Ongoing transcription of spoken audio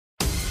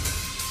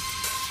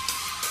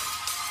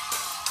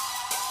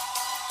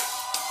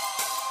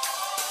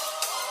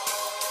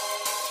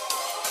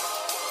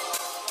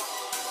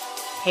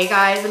Hey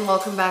guys, and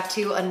welcome back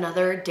to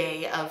another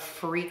day of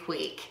Freak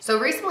Week. So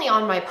recently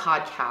on my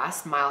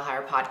podcast, Mile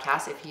Higher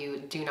Podcast, if you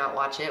do not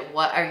watch it,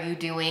 what are you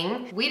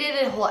doing? We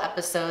did a whole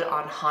episode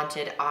on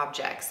haunted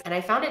objects, and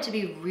I found it to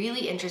be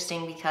really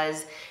interesting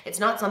because it's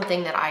not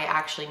something that I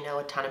actually know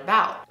a ton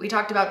about. We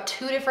talked about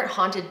 2 different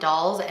haunted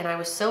dolls, and I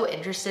was so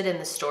interested in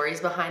the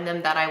stories behind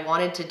them that I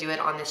wanted to do it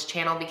on this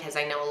channel because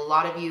I know a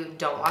lot of you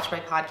don't watch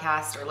my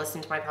podcast or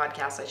listen to my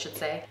podcast, I should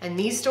say. And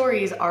these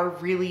stories are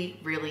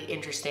really, really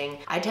interesting.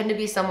 I tend to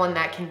be someone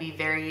that can be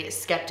very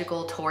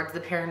skeptical towards the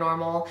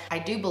paranormal. I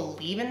do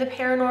believe in the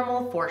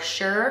paranormal for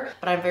sure,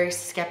 but I'm very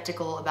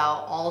skeptical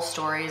about all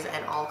stories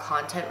and all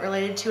content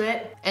related to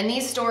it. And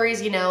these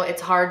stories, you know, it's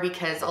hard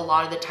because a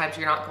lot of the times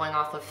you're not going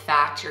off of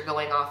fact, you're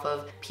going off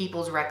of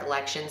people's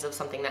recollections of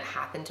something that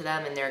happened to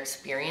them and their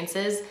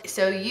experiences.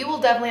 So you will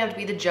definitely have to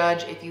be the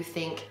judge if you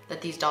think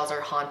that these dolls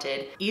are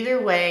haunted.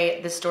 Either way,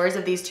 the stories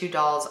of these 2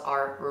 dolls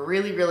are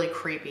really, really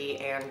creepy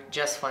and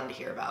just fun to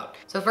hear about.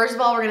 So first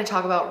of all, we're gonna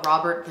talk about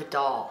Robert the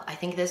doll. I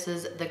think this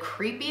is the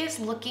creepiest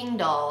looking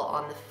doll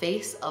on the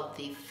face of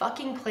the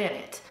fucking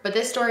planet. But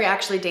this story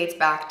actually dates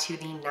back to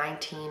the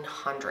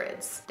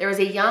 1900s. There was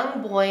a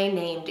young boy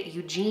named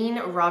Eugene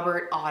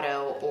Robert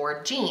Otto,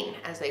 or Gene,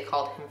 as they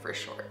called him for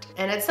short.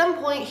 And at some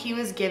point he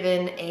was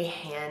given a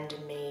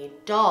handmade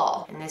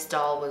doll. And this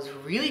doll was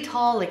really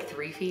tall, like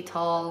 3 feet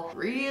tall,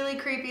 really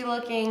creepy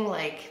looking,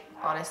 like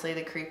honestly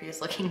the creepiest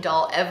looking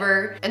doll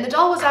ever. And the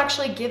doll was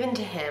actually given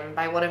to him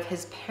by one of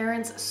his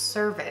parents'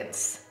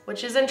 servants,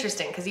 which is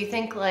interesting because you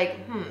think like,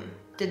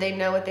 did they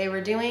know what they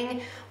were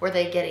doing? Were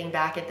they getting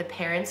back at the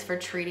parents for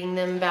treating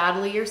them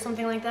badly or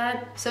something like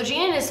that? So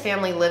Gene and his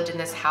family lived in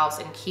this house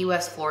in Key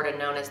West, Florida,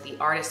 known as the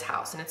Artist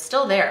House, and it's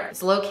still there.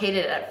 It's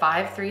located at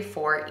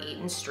 534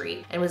 Eaton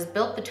Street and was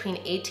built between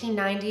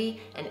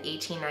 1890 and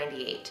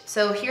 1898.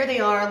 So here they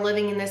are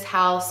living in this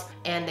house,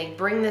 and they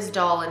bring this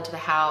doll into the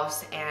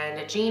house,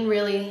 and Gene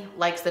really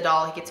likes the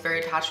doll. He gets very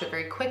attached to it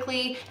very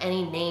quickly, and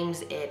he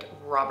names it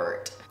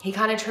Robert. He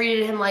kind of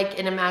treated him like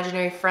an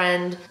imaginary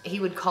friend.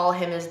 He would call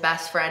him his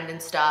best friend and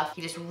stuff.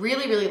 He just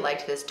really, really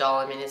liked this doll.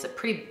 I mean, it's a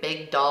pretty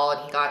big doll,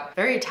 and he got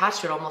very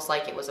attached to it, almost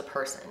like it was a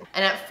person.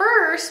 And at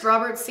first,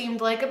 Robert seemed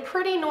like a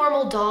pretty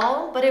normal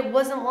doll, but it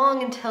wasn't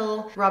long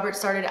until Robert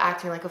started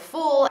acting like a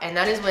fool, and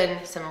that is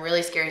when some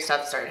really scary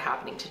stuff started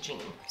happening to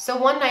Gene. So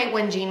one night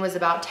when Gene was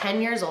about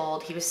 10 years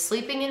old, he was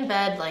sleeping in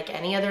bed like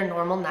any other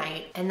normal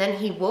night, and then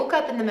he woke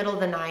up in the middle of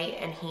the night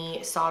and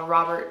he saw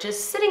Robert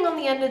just sitting on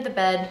the end of the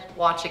bed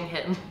watching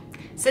him,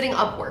 sitting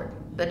upward,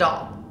 the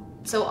doll.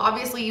 So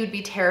obviously you'd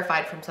be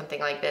terrified from something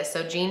like this.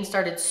 So Gene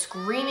started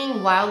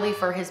screaming wildly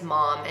for his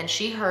mom, and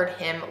she heard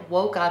him,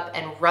 woke up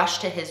and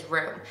rushed to his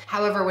room.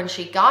 However, when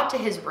she got to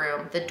his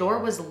room, the door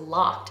was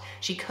locked.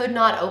 She could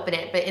not open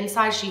it, but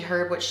inside she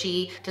heard what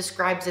she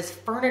describes as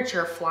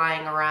furniture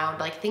flying around,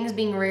 like things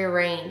being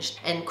rearranged,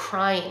 and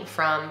crying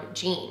from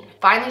Gene.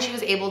 Finally, she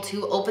was able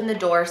to open the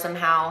door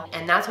somehow,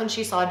 and that's when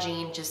she saw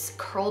Gene just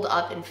curled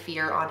up in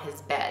fear on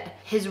his bed.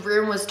 His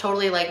room was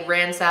totally like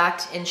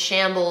ransacked, in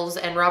shambles,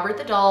 and Robert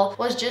the doll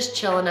was just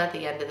chilling at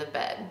the end of the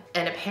bed.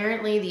 And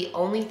apparently the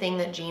only thing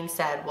that Gene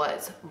said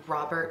was,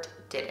 "Robert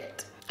did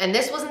it." And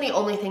this wasn't the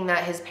only thing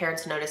that his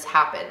parents noticed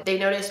happened. They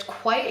noticed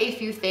quite a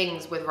few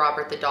things with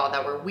Robert the doll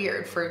that were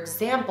weird. For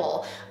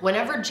example,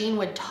 whenever Gene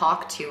would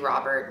talk to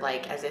Robert,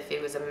 like as if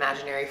it was an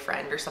imaginary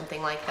friend or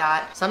something like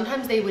that,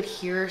 sometimes they would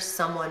hear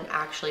someone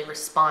actually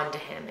respond to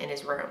him in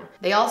his room.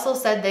 They also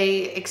said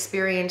they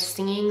experienced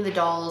seeing the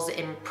doll's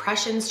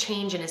impressions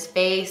change in his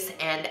face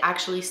and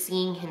actually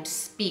seeing him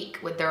speak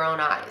with their own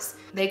eyes.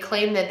 They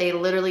claimed that they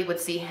literally would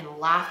see him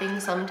laughing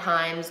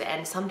sometimes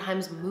and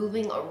sometimes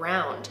moving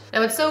around.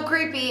 Now what's so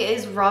creepy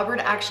is Robert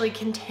actually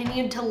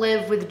continued to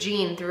live with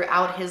Gene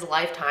throughout his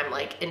lifetime,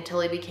 like until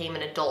he became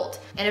an adult.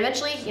 And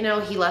eventually, you know,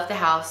 he left the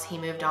house, he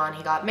moved on,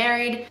 he got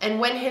married, and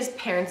when his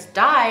parents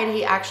died,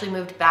 he actually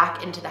moved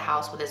back into the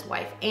house with his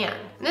wife, Anne.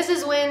 And this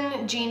is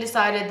when Gene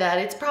decided that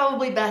it's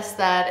probably best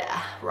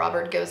that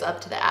Robert goes up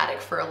to the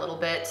attic for a little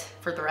bit,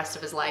 for the rest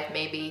of his life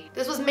maybe.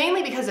 This was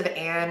mainly because of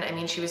Anne. I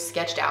mean, she was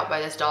sketched out by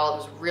this doll. It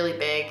was really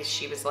big.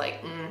 She was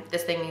like,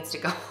 this thing needs to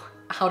go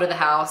out of the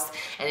house,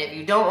 and if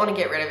you don't want to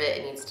get rid of it,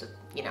 it needs to,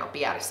 you know,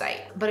 be out of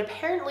sight. But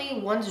apparently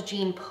once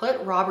Gene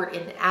put Robert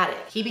in the attic,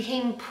 he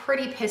became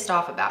pretty pissed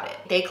off about it.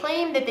 They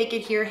claimed that they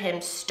could hear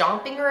him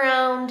stomping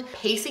around,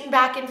 pacing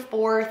back and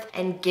forth,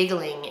 and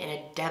giggling in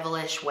a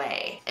devilish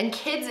way. And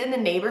kids in the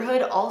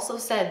neighborhood also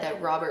said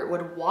that Robert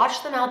would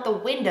watch them out the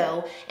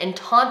window and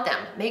taunt them,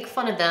 make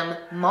fun of them,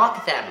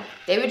 mock them.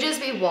 They would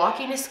just be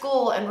walking to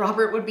school and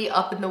Robert would be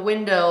up in the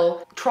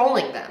window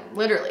trolling them,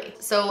 literally.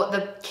 So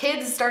the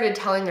kids started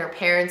telling their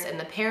parents, and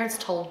the parents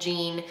told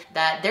Gene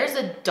that there's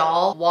a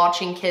doll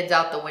watching kids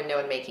out the window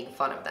and making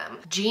fun of them.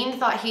 Gene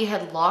thought he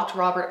had locked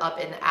Robert up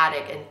in the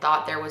attic and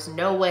thought there was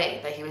no way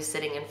that he was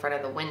sitting in front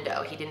of the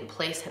window. He didn't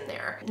place him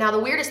there. Now, the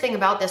weirdest thing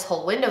about this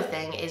whole window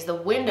thing is the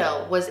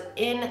window was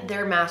in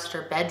their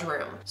master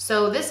bedroom.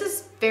 So this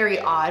is very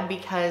odd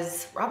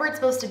because Robert's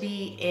supposed to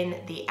be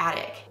in the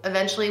attic.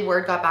 Eventually,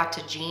 word got back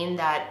to Gene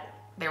that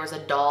there was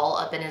a doll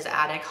up in his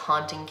attic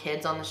haunting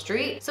kids on the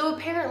street. So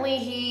apparently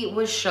he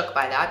was shook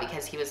by that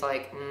because he was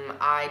like,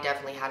 I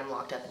definitely had him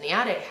locked up in the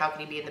attic. How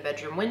could he be in the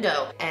bedroom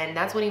window? And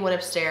that's when he went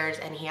upstairs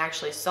and he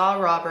actually saw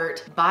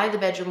Robert by the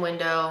bedroom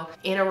window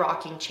in a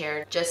rocking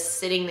chair, just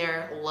sitting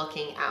there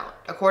looking out.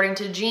 According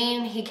to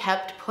Jean, he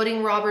kept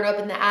putting Robert up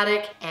in the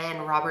attic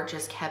and Robert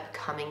just kept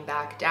coming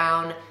back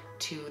down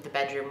to the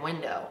bedroom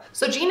window.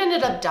 So Jean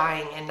ended up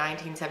dying in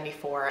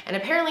 1974, and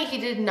apparently he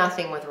did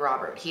nothing with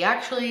Robert. He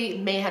actually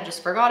may have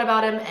just forgot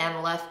about him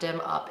and left him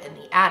up in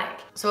the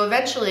attic. So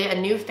eventually a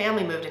new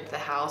family moved into the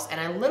house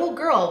and a little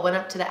girl went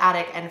up to the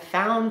attic and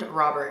found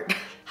Robert.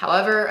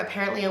 However,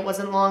 apparently it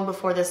wasn't long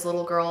before this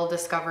little girl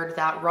discovered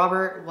that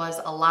Robert was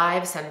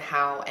alive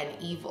somehow and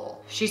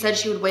evil. She said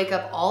she would wake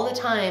up all the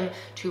time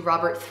to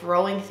Robert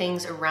throwing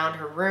things around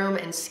her room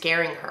and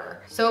scaring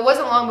her. So it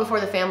wasn't long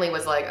before the family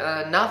was like,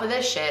 enough of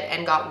this shit,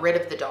 and got rid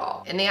of the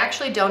doll. And they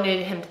actually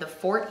donated him to the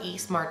Fort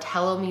East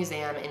Martello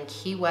Museum in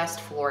Key West,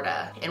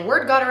 Florida. And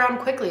word got around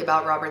quickly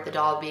about Robert the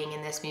doll being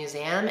in this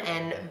museum,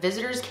 and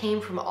visitors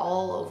came from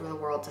all over the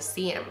world to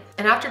see him.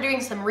 And after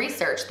doing some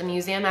research, the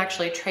museum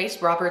actually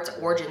traced Robert's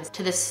origins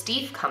to the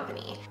Steiff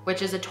Company,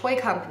 which is a toy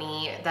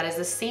company that is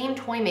the same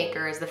toy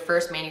maker as the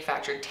first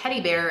manufactured teddy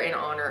bear in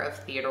honor of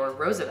Theodore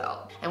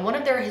Roosevelt. And one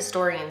of their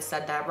historians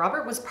said that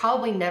Robert was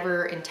probably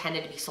never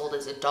intended to be sold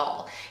as a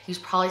doll. He was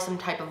probably some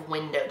type of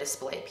window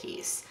display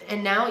piece.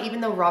 And now,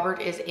 even though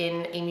Robert is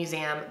in a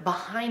museum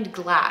behind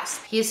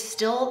glass, he is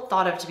still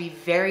thought of to be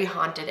very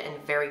haunted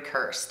and very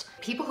cursed.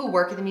 People who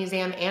work at the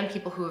museum and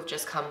people who have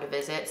just come to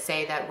visit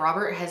say that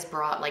Robert has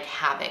brought like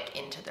havoc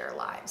into their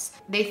lives.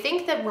 They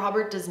think that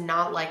Robert does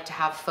not like to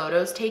have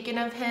photos taken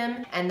of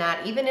him, and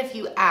that even if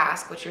you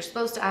ask, which you're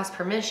supposed to ask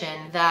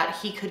permission, that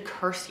he could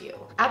curse you.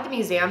 At the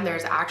museum,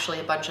 there's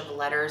actually a bunch of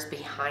letters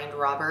behind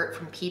Robert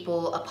from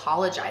people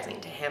apologizing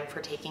to him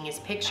for taking his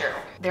picture.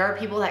 There are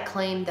people that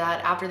claim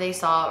that after they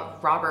saw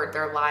Robert,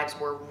 their lives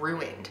were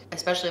ruined,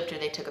 especially after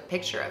they took a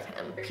picture of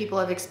him. People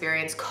have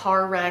experienced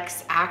car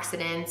wrecks,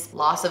 accidents,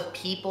 loss of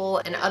people,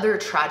 and other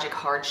tragic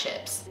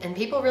hardships. And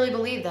people really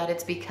believe that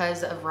it's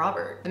because of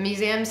Robert. The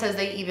museum says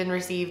they even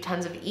received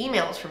tons of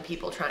emails from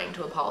people trying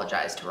to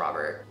apologize to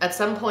Robert. At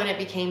some point it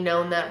became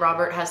known that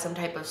Robert has some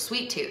type of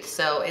sweet tooth,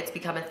 so it's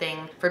become a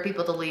thing for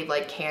people to leave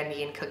like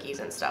candy and cookies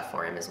and stuff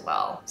for him as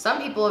well.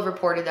 Some people have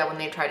reported that when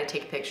they try to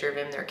take a picture of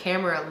him, their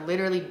camera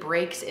literally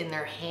breaks in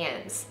their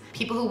hands.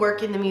 People who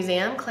work in the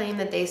museum claim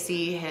that they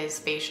see his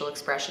facial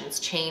expressions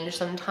change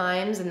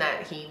sometimes and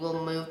that he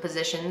will move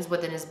positions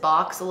within his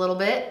box a little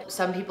bit.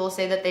 Some people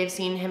say that they've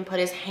seen him put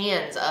his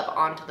hands up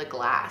onto the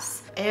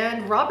glass.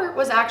 And Robert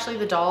was actually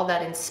the doll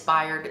that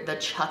inspired the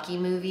Chucky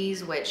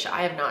movies, which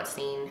I have not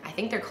seen. I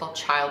think they're called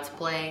Child's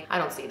Play. I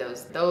don't see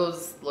those.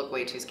 Those look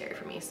way too scary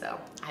for me, so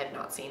I have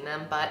not seen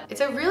them. But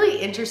it's a really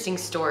interesting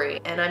story,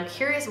 and I'm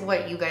curious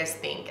what you guys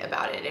think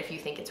about it, if you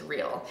think it's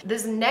real.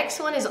 This next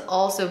one is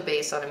also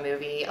based on a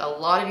movie. A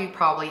lot of you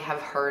probably have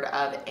heard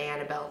of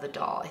Annabelle the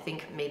doll. I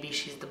think maybe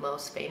she's the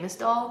most famous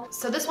doll.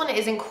 So this one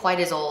isn't quite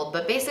as old,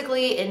 but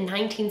basically in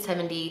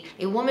 1970,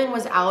 a woman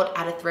was out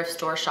at a thrift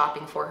store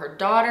shopping for her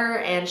daughter,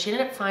 and she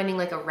ended up finding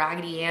like a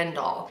Raggedy Ann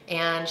doll,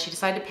 and she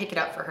decided to pick it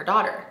up for her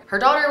daughter. Her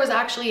daughter was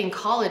actually in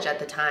college at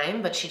the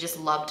time, but she just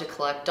loved to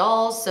collect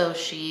dolls, so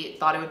she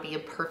thought it would be a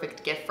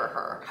perfect gift for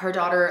her. Her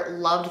daughter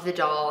loved the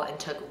doll and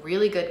took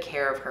really good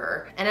care of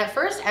her. And at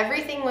first,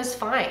 everything was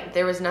fine.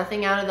 There was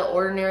nothing out of the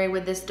ordinary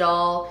with this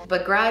doll,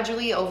 but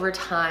gradually over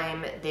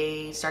time,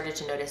 they started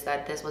to notice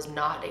that this was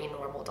not a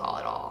normal doll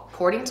at all.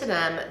 According to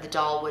them, the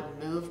doll would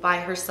move by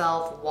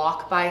herself,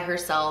 walk by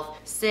herself,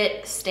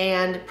 sit,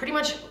 stand, pretty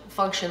much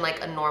function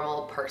like a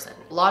normal person.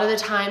 A lot of the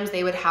times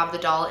they would have the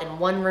doll in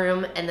one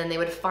room and then they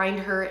would find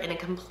her in a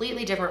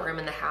completely different room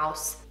in the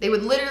house. They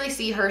would literally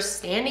see her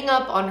standing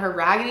up on her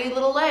raggedy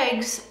little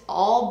legs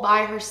all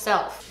by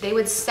herself. They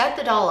would set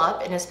the doll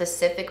up in a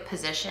specific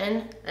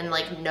position and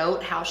like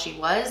note how she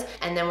was,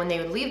 and then when they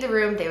would leave the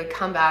room, they would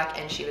come back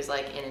and she was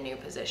like in a new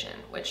position,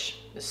 which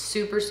was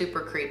super, super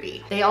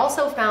creepy. They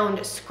also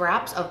found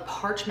scraps of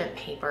parchment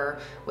paper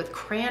with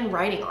crayon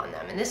writing on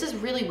them. And this is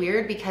really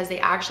weird because they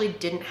actually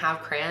didn't have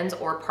crayons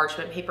or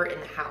parchment paper in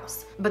the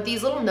house. But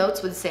these little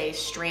notes would say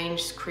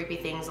strange, creepy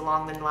things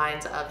along the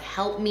lines of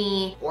 "help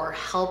me" or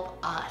 "help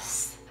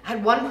us."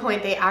 At one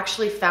point, they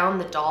actually found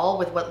the doll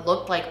with what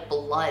looked like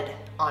blood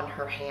on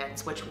her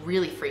hands, which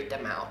really freaked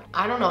them out.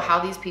 I don't know how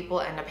these people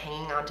end up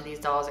hanging on to these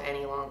dolls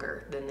any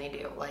longer than they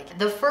do. Like,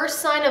 the first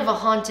sign of a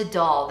haunted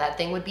doll, that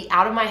thing would be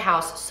out of my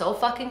house so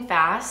fucking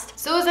fast.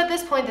 So it was at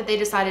this point that they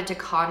decided to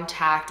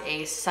contact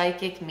a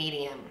psychic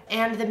medium.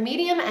 And the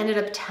medium ended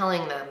up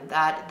telling them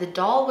that the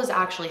doll was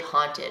actually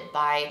haunted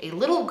by a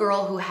little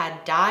girl who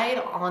had died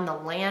on the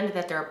land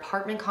that their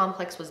apartment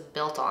complex was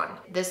built on.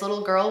 This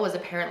little girl was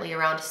apparently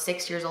around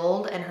 6 years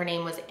old, and her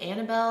name was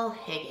Annabelle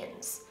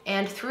Higgins.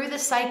 And through the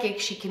psychic,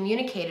 she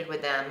communicated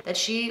with them that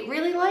she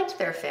really liked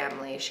their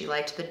family. She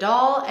liked the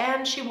doll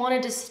and she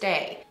wanted to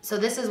stay. So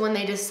this is when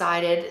they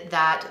decided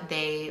that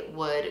they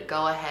would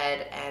go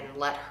ahead and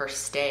let her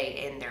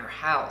stay in their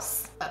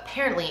house.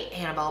 Apparently,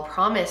 Annabelle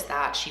promised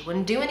that she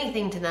wouldn't do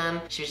anything to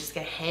them. She was just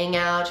gonna hang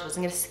out. She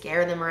wasn't gonna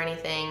scare them or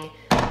anything,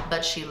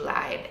 but she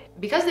lied.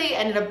 Because they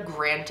ended up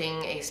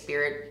granting a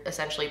spirit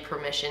essentially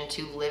permission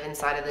to live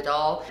inside of the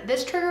doll,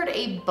 this triggered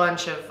a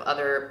bunch of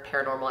other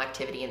paranormal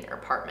activity in their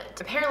apartment.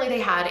 Apparently they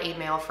had a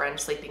male friend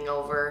sleeping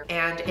over,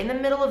 and in the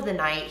middle of the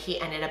night, he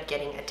ended up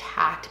getting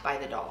attacked by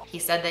the doll. He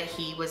said that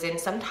he was in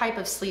some type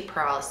of sleep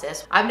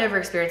paralysis. I've never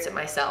experienced it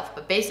myself,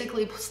 but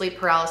basically sleep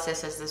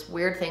paralysis is this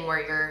weird thing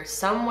where you're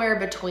somewhere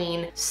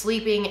between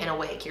sleeping and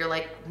awake. You're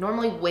like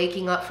normally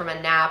waking up from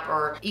a nap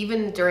or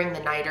even during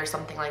the night or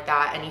something like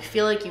that, and you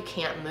feel like you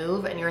can't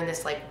move and you're in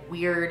this like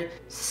weird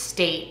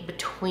state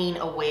between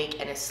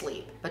awake and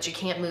asleep, but you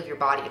can't move your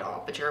body at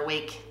all, but you're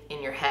awake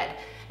in your head.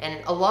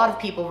 And a lot of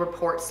people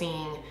report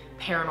seeing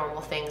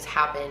paranormal things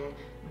happen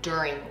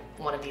during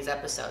one of these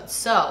episodes.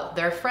 So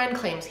their friend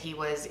claims he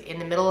was in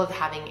the middle of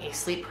having a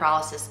sleep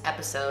paralysis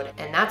episode,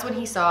 and that's when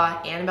he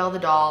saw Annabelle the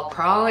doll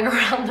crawling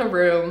around the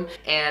room,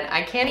 and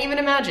I can't even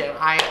imagine.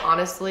 I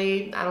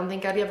don't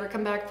think I'd ever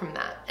come back from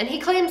that. And he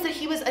claims that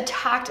he was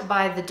attacked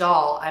by the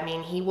doll. I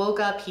mean, he woke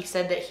up, he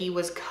said that he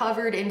was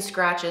covered in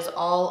scratches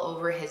all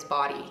over his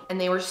body, and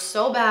they were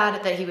so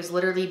bad that he was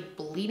literally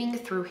bleeding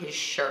through his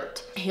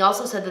shirt. He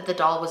also said that the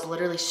doll was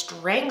literally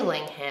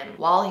strangling him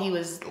while he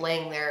was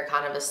laying there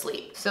kind of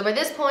asleep. So by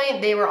this point,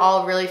 they were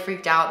all really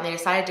freaked out and they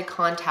decided to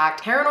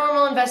contact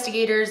paranormal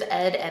investigators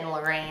Ed and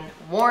Lorraine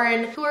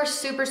Warren, who are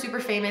super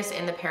famous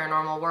in the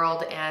paranormal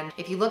world. And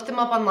if you look them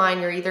up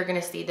online, you're either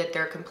gonna see that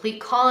they're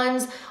complete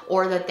cons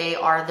or that they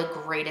are the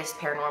greatest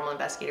paranormal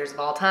investigators of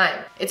all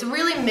time. It's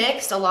really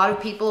mixed. A lot of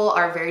people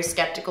are very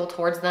skeptical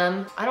towards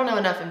them. I don't know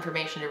enough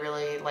information to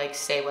really like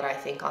say what I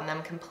think on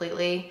them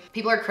completely.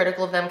 People are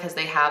critical of them because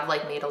they have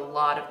like made a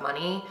lot of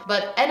money.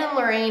 But Ed and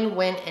Lorraine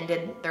went and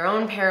did their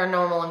own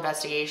paranormal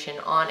investigation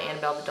on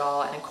Annabelle the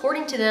doll, and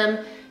according to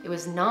them, it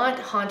was not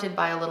haunted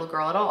by a little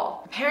girl at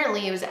all.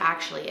 Apparently, it was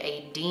actually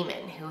a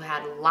demon who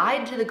had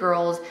lied to the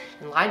girls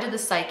and lied to the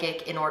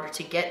psychic in order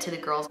to get to the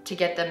girls, to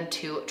get them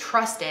to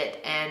trust it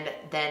and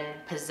then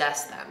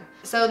possess them.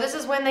 So this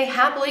is when they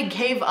happily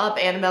gave up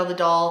Annabelle the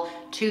doll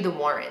to the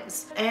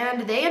Warrens.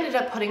 And they ended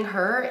up putting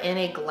her in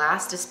a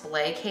glass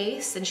display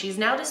case, and she's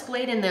now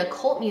displayed in the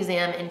Occult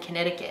Museum in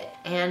Connecticut.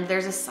 And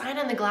there's a sign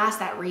on the glass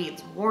that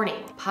reads,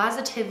 "Warning,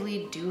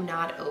 positively do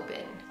not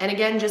open." And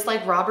again, just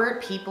like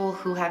Robert, people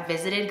who have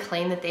visited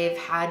claim that they've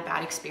had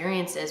bad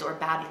experiences or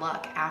bad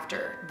luck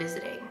after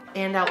visiting.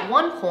 And at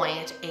one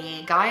point,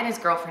 a guy and his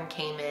girlfriend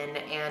came in,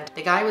 and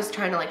the guy was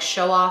trying to like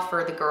show off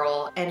for the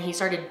girl, and he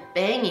started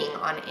banging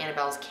on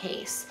Annabelle's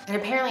case. And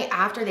apparently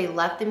after they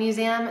left the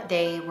museum,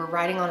 they were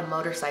riding on a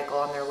motorcycle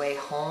on their way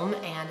home,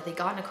 and they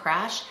got in a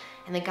crash,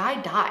 and the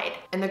guy died.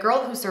 And the girl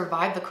who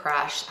survived the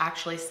crash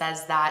actually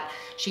says that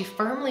she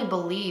firmly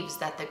believes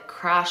that the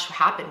crash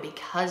happened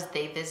because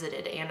they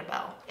visited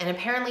Annabelle. And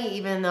apparently,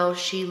 even though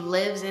she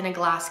lives in a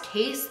glass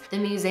case, the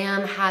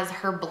museum has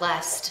her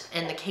blessed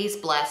and the case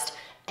blessed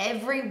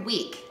every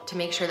week to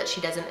make sure that she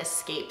doesn't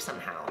escape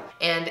somehow.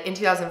 And in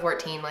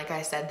 2014, like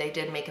I said, they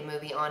did make a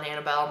movie on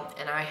Annabelle,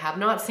 and I have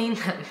not seen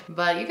them.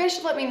 But you guys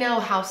should let me know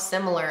how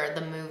similar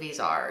the movies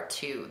are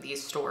to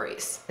these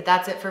stories. But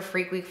that's it for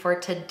Freak Week for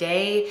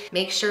today.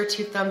 Make sure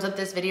to thumbs up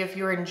this video if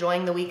you're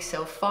enjoying the week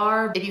so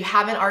far. If you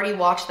haven't already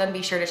watched them,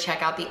 be sure to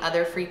check out the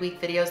other Freak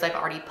Week videos I've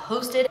already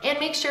posted, and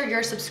make sure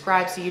you're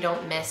subscribed so you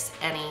don't miss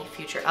any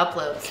future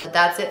uploads. But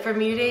that's it for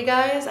me today,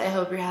 guys. I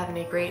hope you're having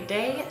a great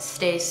day.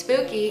 Stay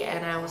spooky,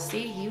 and I will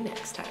see you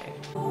next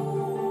time.